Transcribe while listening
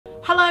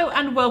Hello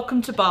and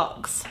welcome to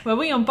Box, where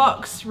we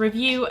unbox,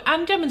 review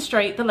and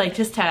demonstrate the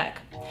latest tech.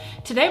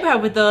 Today we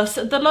have with us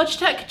the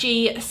Logitech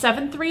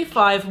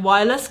G735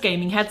 wireless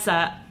gaming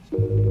headset.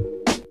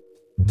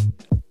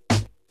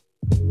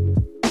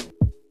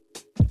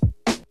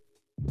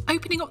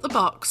 Opening up the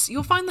box,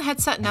 you'll find the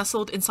headset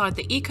nestled inside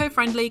the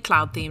eco-friendly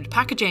cloud-themed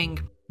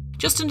packaging.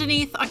 Just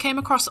underneath, I came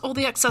across all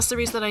the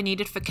accessories that I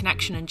needed for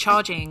connection and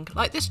charging,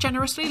 like this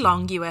generously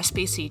long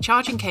USB-C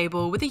charging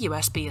cable with a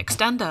USB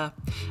extender,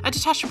 a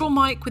detachable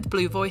mic with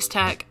Blue voice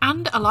tech,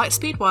 and a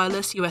Lightspeed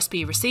wireless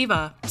USB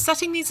receiver.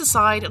 Setting these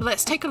aside,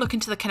 let's take a look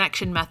into the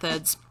connection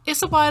methods.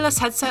 It's a wireless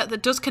headset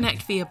that does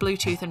connect via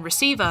Bluetooth and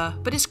receiver,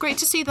 but it's great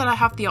to see that I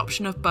have the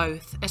option of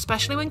both,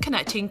 especially when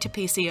connecting to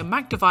PC and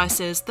Mac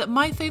devices that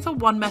might favour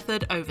one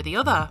method over the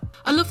other.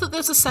 I love that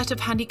there's a set of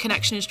handy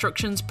connection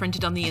instructions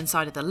printed on the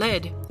inside of the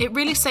lid. It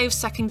really saves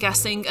second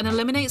guessing and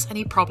eliminates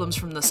any problems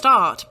from the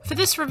start. For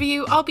this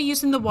review, I'll be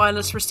using the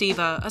wireless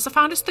receiver as I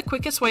found it's the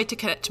quickest way to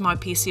connect to my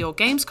PC or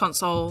games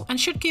console and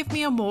should give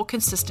me a more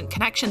consistent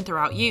connection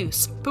throughout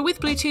use. But with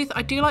Bluetooth,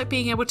 I do like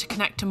being able to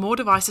connect to more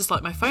devices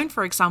like my phone,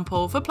 for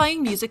example, for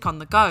playing music on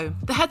the go.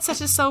 The headset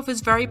itself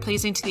is very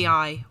pleasing to the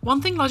eye.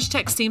 One thing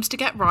Logitech seems to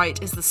get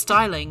right is the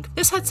styling.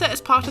 This headset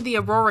is part of the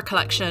Aurora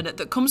collection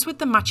that comes with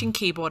the matching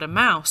keyboard and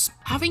mouse.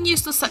 Having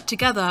used the set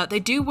together, they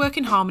do work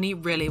in harmony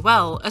really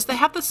well, as they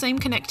have the same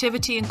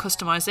connectivity and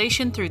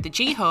customization through the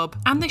G-Hub,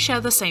 and they share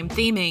the same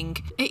theming.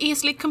 It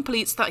easily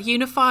completes that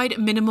unified,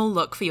 minimal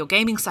look for your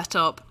gaming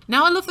setup.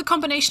 Now I love the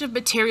combination of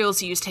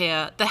materials used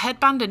here. The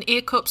headband and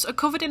ear cups are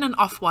covered in an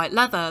off-white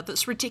leather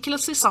that's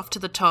ridiculously soft to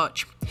the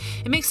touch.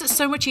 It makes it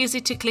so much easier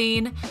to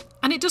clean,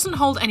 and it doesn't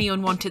hold any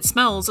unwanted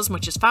smells as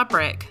much as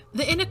fabric.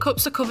 The inner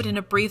cups are covered in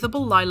a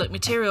breathable lilac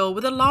material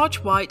with a large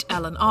white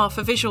L and R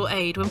for visual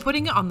aid when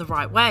putting it on the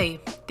right way.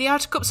 The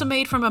outer cups are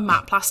made from a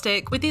matte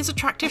plastic with these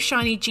attractive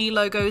shiny G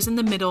logos in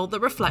the middle that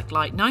reflect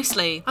light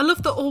nicely. I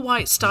love the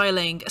all-white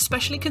styling,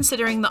 especially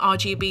considering the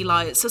RGB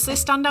lights, as they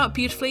stand out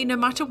beautifully no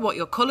matter what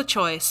your colour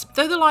choice.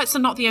 Though the lights are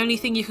not the only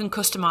thing you can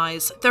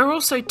customise, there are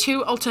also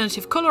two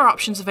alternative colour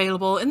options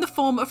available in the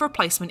form of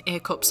replacement ear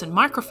cups and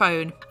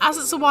microphone. As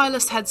it's a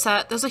wireless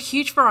headset, there's a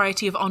huge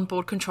variety of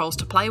onboard controls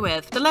to play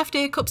with. The left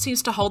ear cup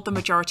seems to hold the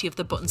majority of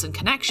the buttons and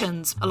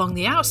connections. Along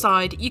the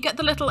outside, you get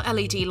the little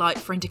LED light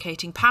for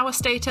indicating power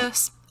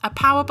status, a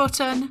power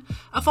button,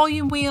 a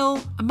volume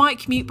wheel, a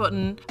mic mute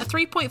button, a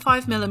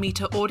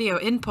 3.5mm audio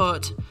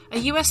input,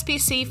 a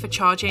USB-C for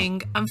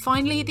charging, and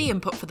finally the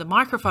input for the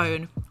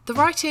microphone. The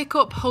right ear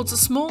cup holds a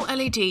small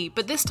LED,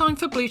 but this time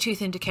for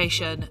Bluetooth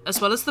indication, as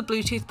well as the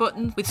Bluetooth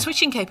button with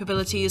switching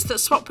capabilities that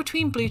swap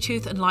between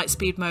Bluetooth and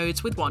Lightspeed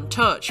modes with one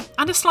touch,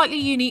 and a slightly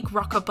unique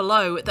rocker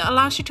below that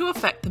allows you to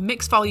affect the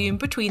mix volume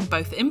between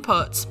both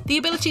inputs. The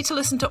ability to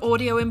listen to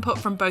audio input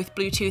from both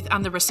Bluetooth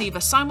and the receiver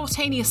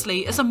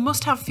simultaneously is a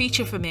must-have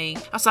feature for me,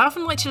 as I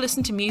often like to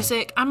listen to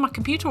music and my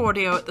computer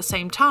audio at the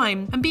same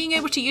time, and being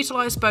able to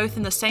utilise both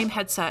in the same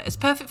headset is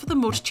perfect for the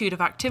multitude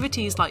of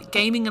activities like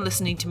gaming and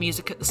listening to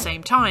music at the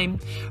same time,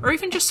 or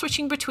even just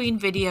switching between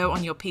video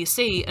on your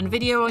PC and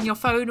video on your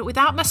phone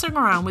without messing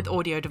around with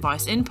audio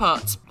device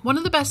inputs. One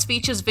of the best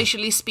features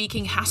visually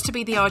speaking has to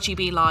be the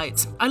RGB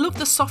lights. I love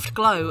the soft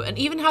glow and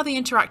even how they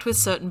interact with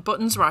certain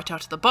buttons right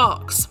out of the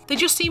box. They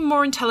just seem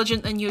more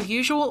intelligent than your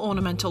usual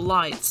ornamental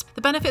lights.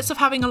 The benefits of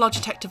having a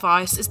Logitech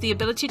device is the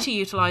ability to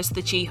utilise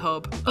the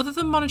G-Hub. Other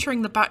than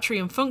monitoring the battery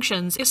and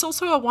functions, it's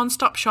also a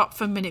one-stop shop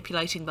for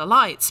manipulating the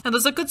lights, and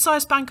there's a good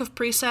sized bank of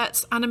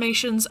presets,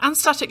 animations and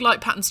static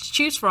light patterns to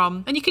choose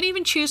from, and you can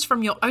even choose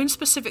from your own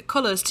specific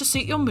colours to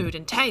suit your mood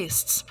and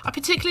tastes. I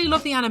particularly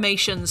love the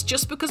animations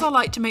just because I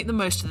like to make the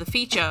most of the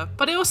feature,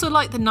 but I also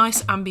like the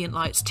nice ambient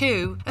lights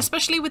too,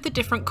 especially with the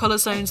different colour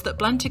zones that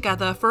blend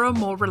together for a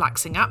more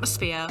relaxing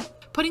atmosphere.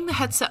 Putting the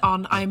headset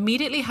on, I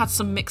immediately had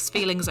some mixed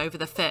feelings over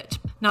the fit.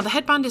 Now the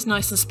headband is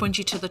nice and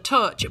spongy to the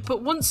touch,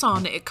 but once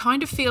on it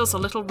kind of feels a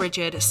little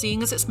rigid,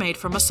 seeing as it's made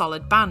from a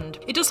solid band.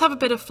 It does have a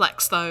bit of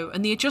flex though,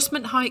 and the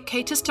adjustment height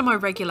caters to my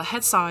regular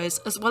head size,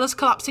 as well as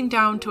collapsing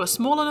down to a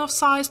small enough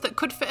size that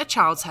could fit a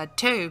child's head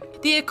too.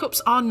 The ear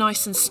cups are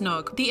nice and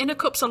snug. The inner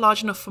cups are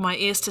large enough for my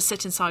ears to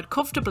sit inside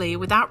comfortably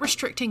without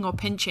restricting or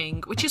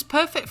pinching, which is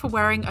perfect for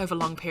wearing over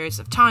long periods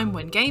of time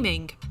when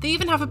gaming. They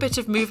even have a bit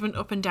of movement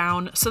up and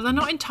down, so they're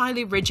not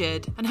entirely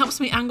rigid, and helps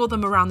me angle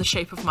them around the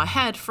shape of my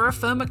head for a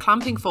firmer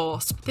clamping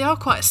force. They are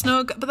quite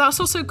snug, but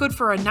that's also good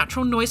for a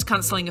natural noise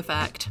cancelling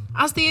effect.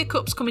 As the ear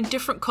cups come in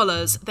different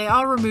colours, they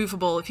are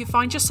removable if you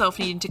find yourself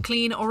needing to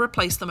clean or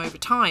replace them over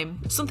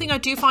time. Something I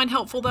do find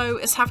helpful though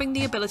is having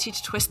the ability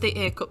to twist the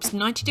ear cups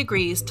 90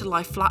 degrees to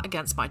lie flat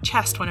against my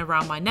chest when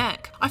around my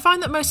neck. I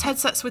find that most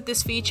headsets with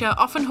this feature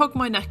often hug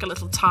my neck a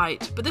little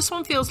tight, but this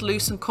one feels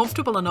loose and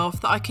comfortable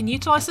enough that I can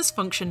utilise this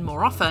function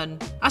more often.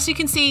 As you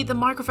can see, the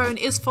microphone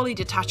is fully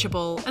detachable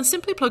and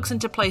simply plugs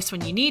into place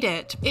when you need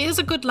it. It is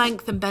a good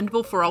length and bendable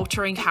level for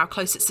altering how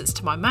close it sits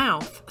to my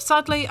mouth.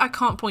 Sadly, I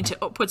can't point it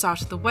upwards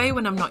out of the way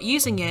when I'm not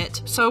using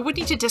it, so I would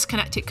need to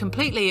disconnect it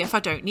completely if I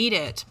don't need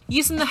it.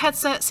 Using the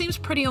headset seems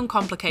pretty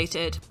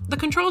uncomplicated. The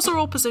controls are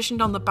all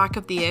positioned on the back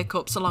of the ear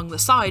cups along the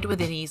side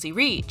within easy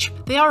reach.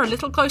 They are a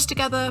little close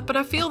together, but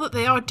I feel that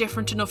they are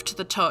different enough to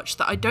the touch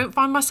that I don't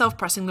find myself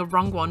pressing the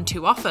wrong one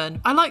too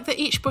often. I like that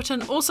each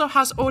button also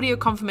has audio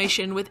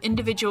confirmation with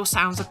individual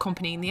sounds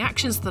accompanying the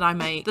actions that I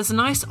make. There's a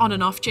nice on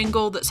and off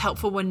jingle that's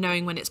helpful when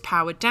knowing when it's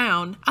powered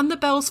down, and the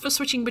bells for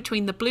switching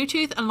between the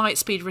Bluetooth and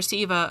Lightspeed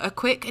receiver are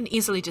quick and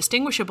easily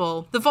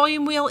distinguishable. The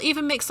volume wheel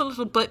even makes a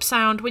little blip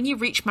sound when you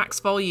reach max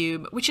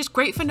volume, which is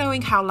great for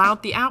knowing how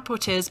loud the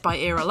output is by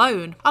ear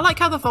alone. I like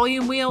how the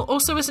volume wheel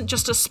also isn't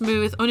just a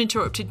smooth,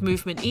 uninterrupted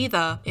movement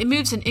either. It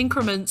moves in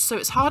increments, so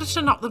it's harder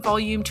to knock the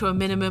volume to a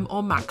minimum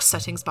or max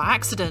settings by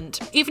accident.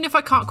 Even if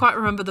I can't quite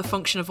remember the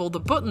function of all the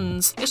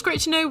buttons, it's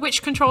great to know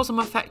which controls I'm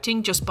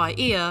affecting just by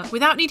ear,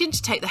 without needing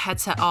to take the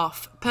headset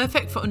off.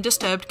 Perfect for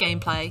undisturbed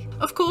gameplay.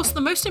 Of course,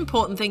 the most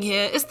important thing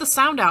here is the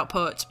sound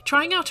output.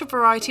 Trying out a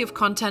variety of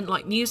content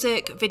like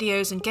music,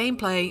 videos and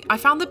gameplay, I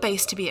found the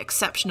bass to be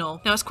exceptional.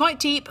 Now it's quite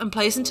deep and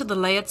plays into the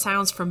layered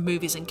sounds from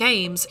movies and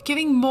games,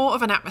 giving more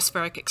of an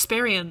atmospheric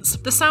experience.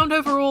 The sound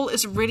overall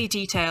is really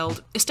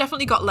detailed. It's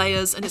definitely got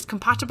layers and it's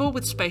compatible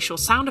with spatial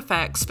sound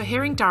effects for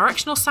hearing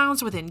directional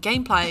sounds within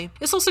gameplay.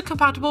 It's also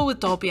compatible with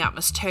Dolby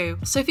Atmos too.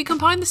 So if you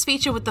combine this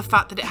feature with the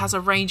fact that it has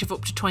a range of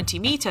up to 20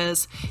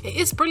 meters, it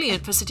is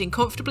brilliant for sitting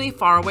comfortably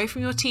far away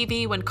from your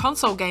TV when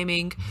console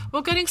gaming,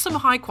 while getting some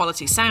high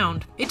quality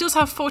sound. It does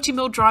have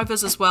 40mm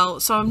drivers as well,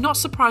 so I'm not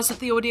surprised that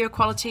the audio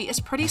quality is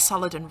pretty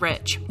solid and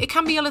rich. It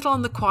can be a little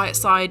on the quiet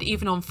side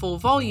even on full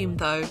volume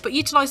though, but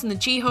utilising the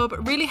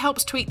G-Hub really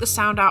helps tweak the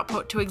sound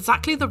output to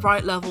exactly the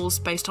right levels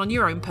based on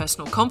your own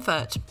personal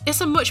comfort. It's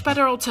a much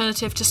better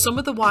alternative to some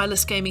of the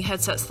wireless gaming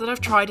headsets that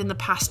I've tried in the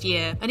past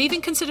year, and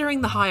even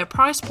considering the higher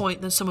price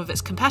point than some of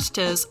its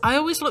competitors, I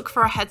always look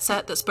for a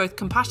headset that's both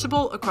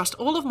compatible across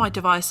all of my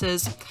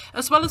devices,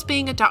 as well as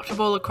being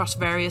adaptable across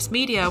various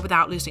media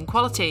without losing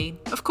quality.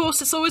 Of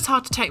course, it's always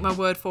hard to take my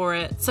word for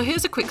it, so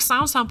here's a quick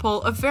sound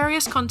sample of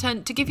various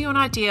content to give you an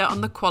idea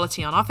on the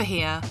quality on offer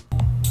here.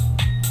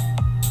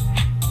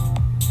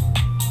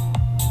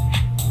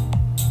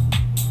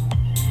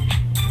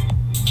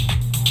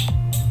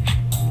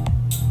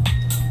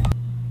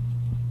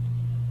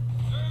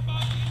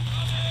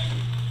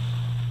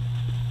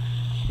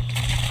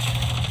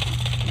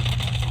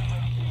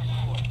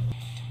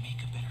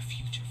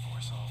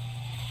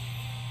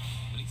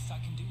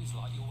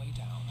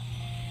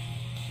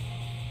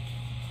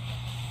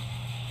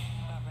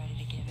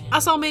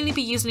 As I'll mainly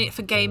be using it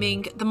for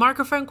gaming, the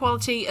microphone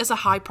quality is a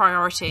high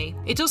priority.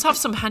 It does have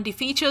some handy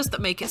features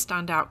that make it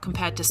stand out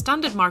compared to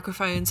standard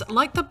microphones,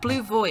 like the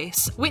Blue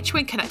Voice, which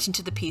when connecting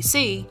to the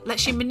PC,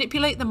 lets you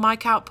manipulate the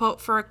mic output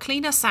for a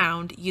cleaner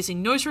sound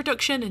using noise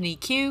reduction and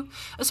EQ,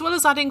 as well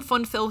as adding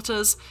fun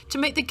filters to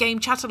make the game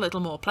chat a little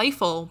more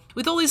playful.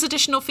 With all these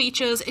additional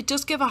features, it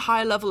does give a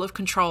higher level of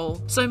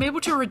control, so I'm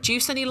able to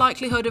reduce any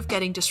likelihood of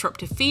getting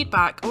disruptive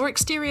feedback or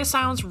exterior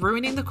sounds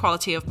ruining the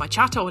quality of my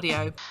chat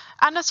audio.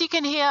 And as you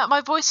can hear,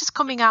 my voice is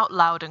coming out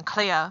loud and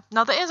clear.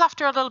 Now that is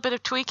after a little bit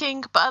of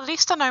tweaking, but at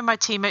least I know my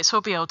teammates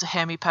will be able to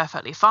hear me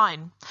perfectly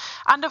fine.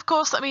 And of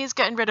course that means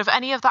getting rid of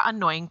any of that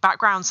annoying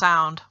background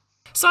sound.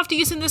 So after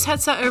using this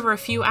headset over a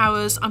few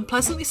hours, I'm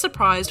pleasantly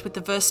surprised with the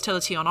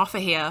versatility on offer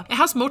here. It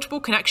has multiple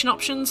connection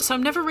options, so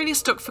I'm never really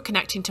stuck for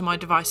connecting to my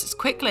devices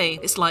quickly.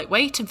 It's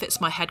lightweight and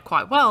fits my head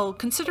quite well,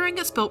 considering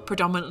it's built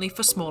predominantly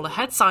for smaller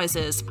head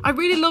sizes. I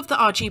really love the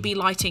RGB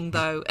lighting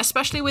though,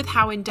 especially with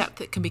how in-depth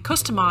it can be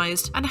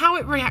customized, and how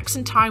it reacts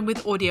in time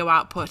with audio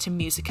output in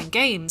music and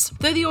games.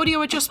 Though the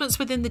audio adjustments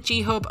within the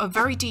G-Hub are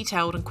very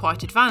detailed and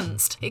quite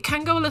advanced, it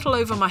can go a little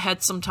over my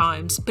head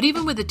sometimes, but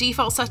even with the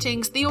default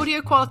settings, the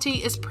audio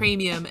quality is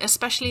premium,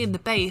 especially in the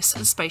bass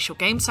and spatial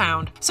game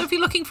sound. So if you're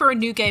looking for a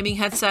new gaming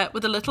headset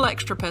with a little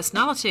extra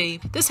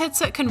personality, this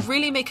headset can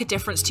really make a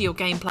difference to your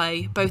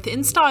gameplay, both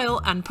in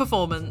style and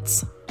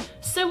performance.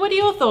 So what are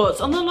your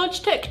thoughts on the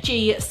Logitech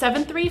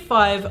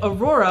G735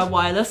 Aurora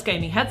wireless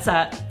gaming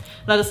headset?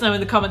 Let us know in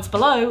the comments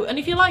below, and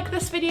if you like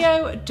this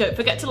video, don't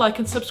forget to like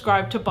and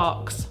subscribe to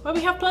Box, where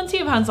we have plenty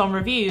of hands-on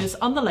reviews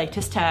on the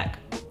latest tech.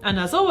 And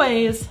as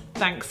always,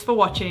 thanks for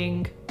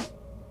watching.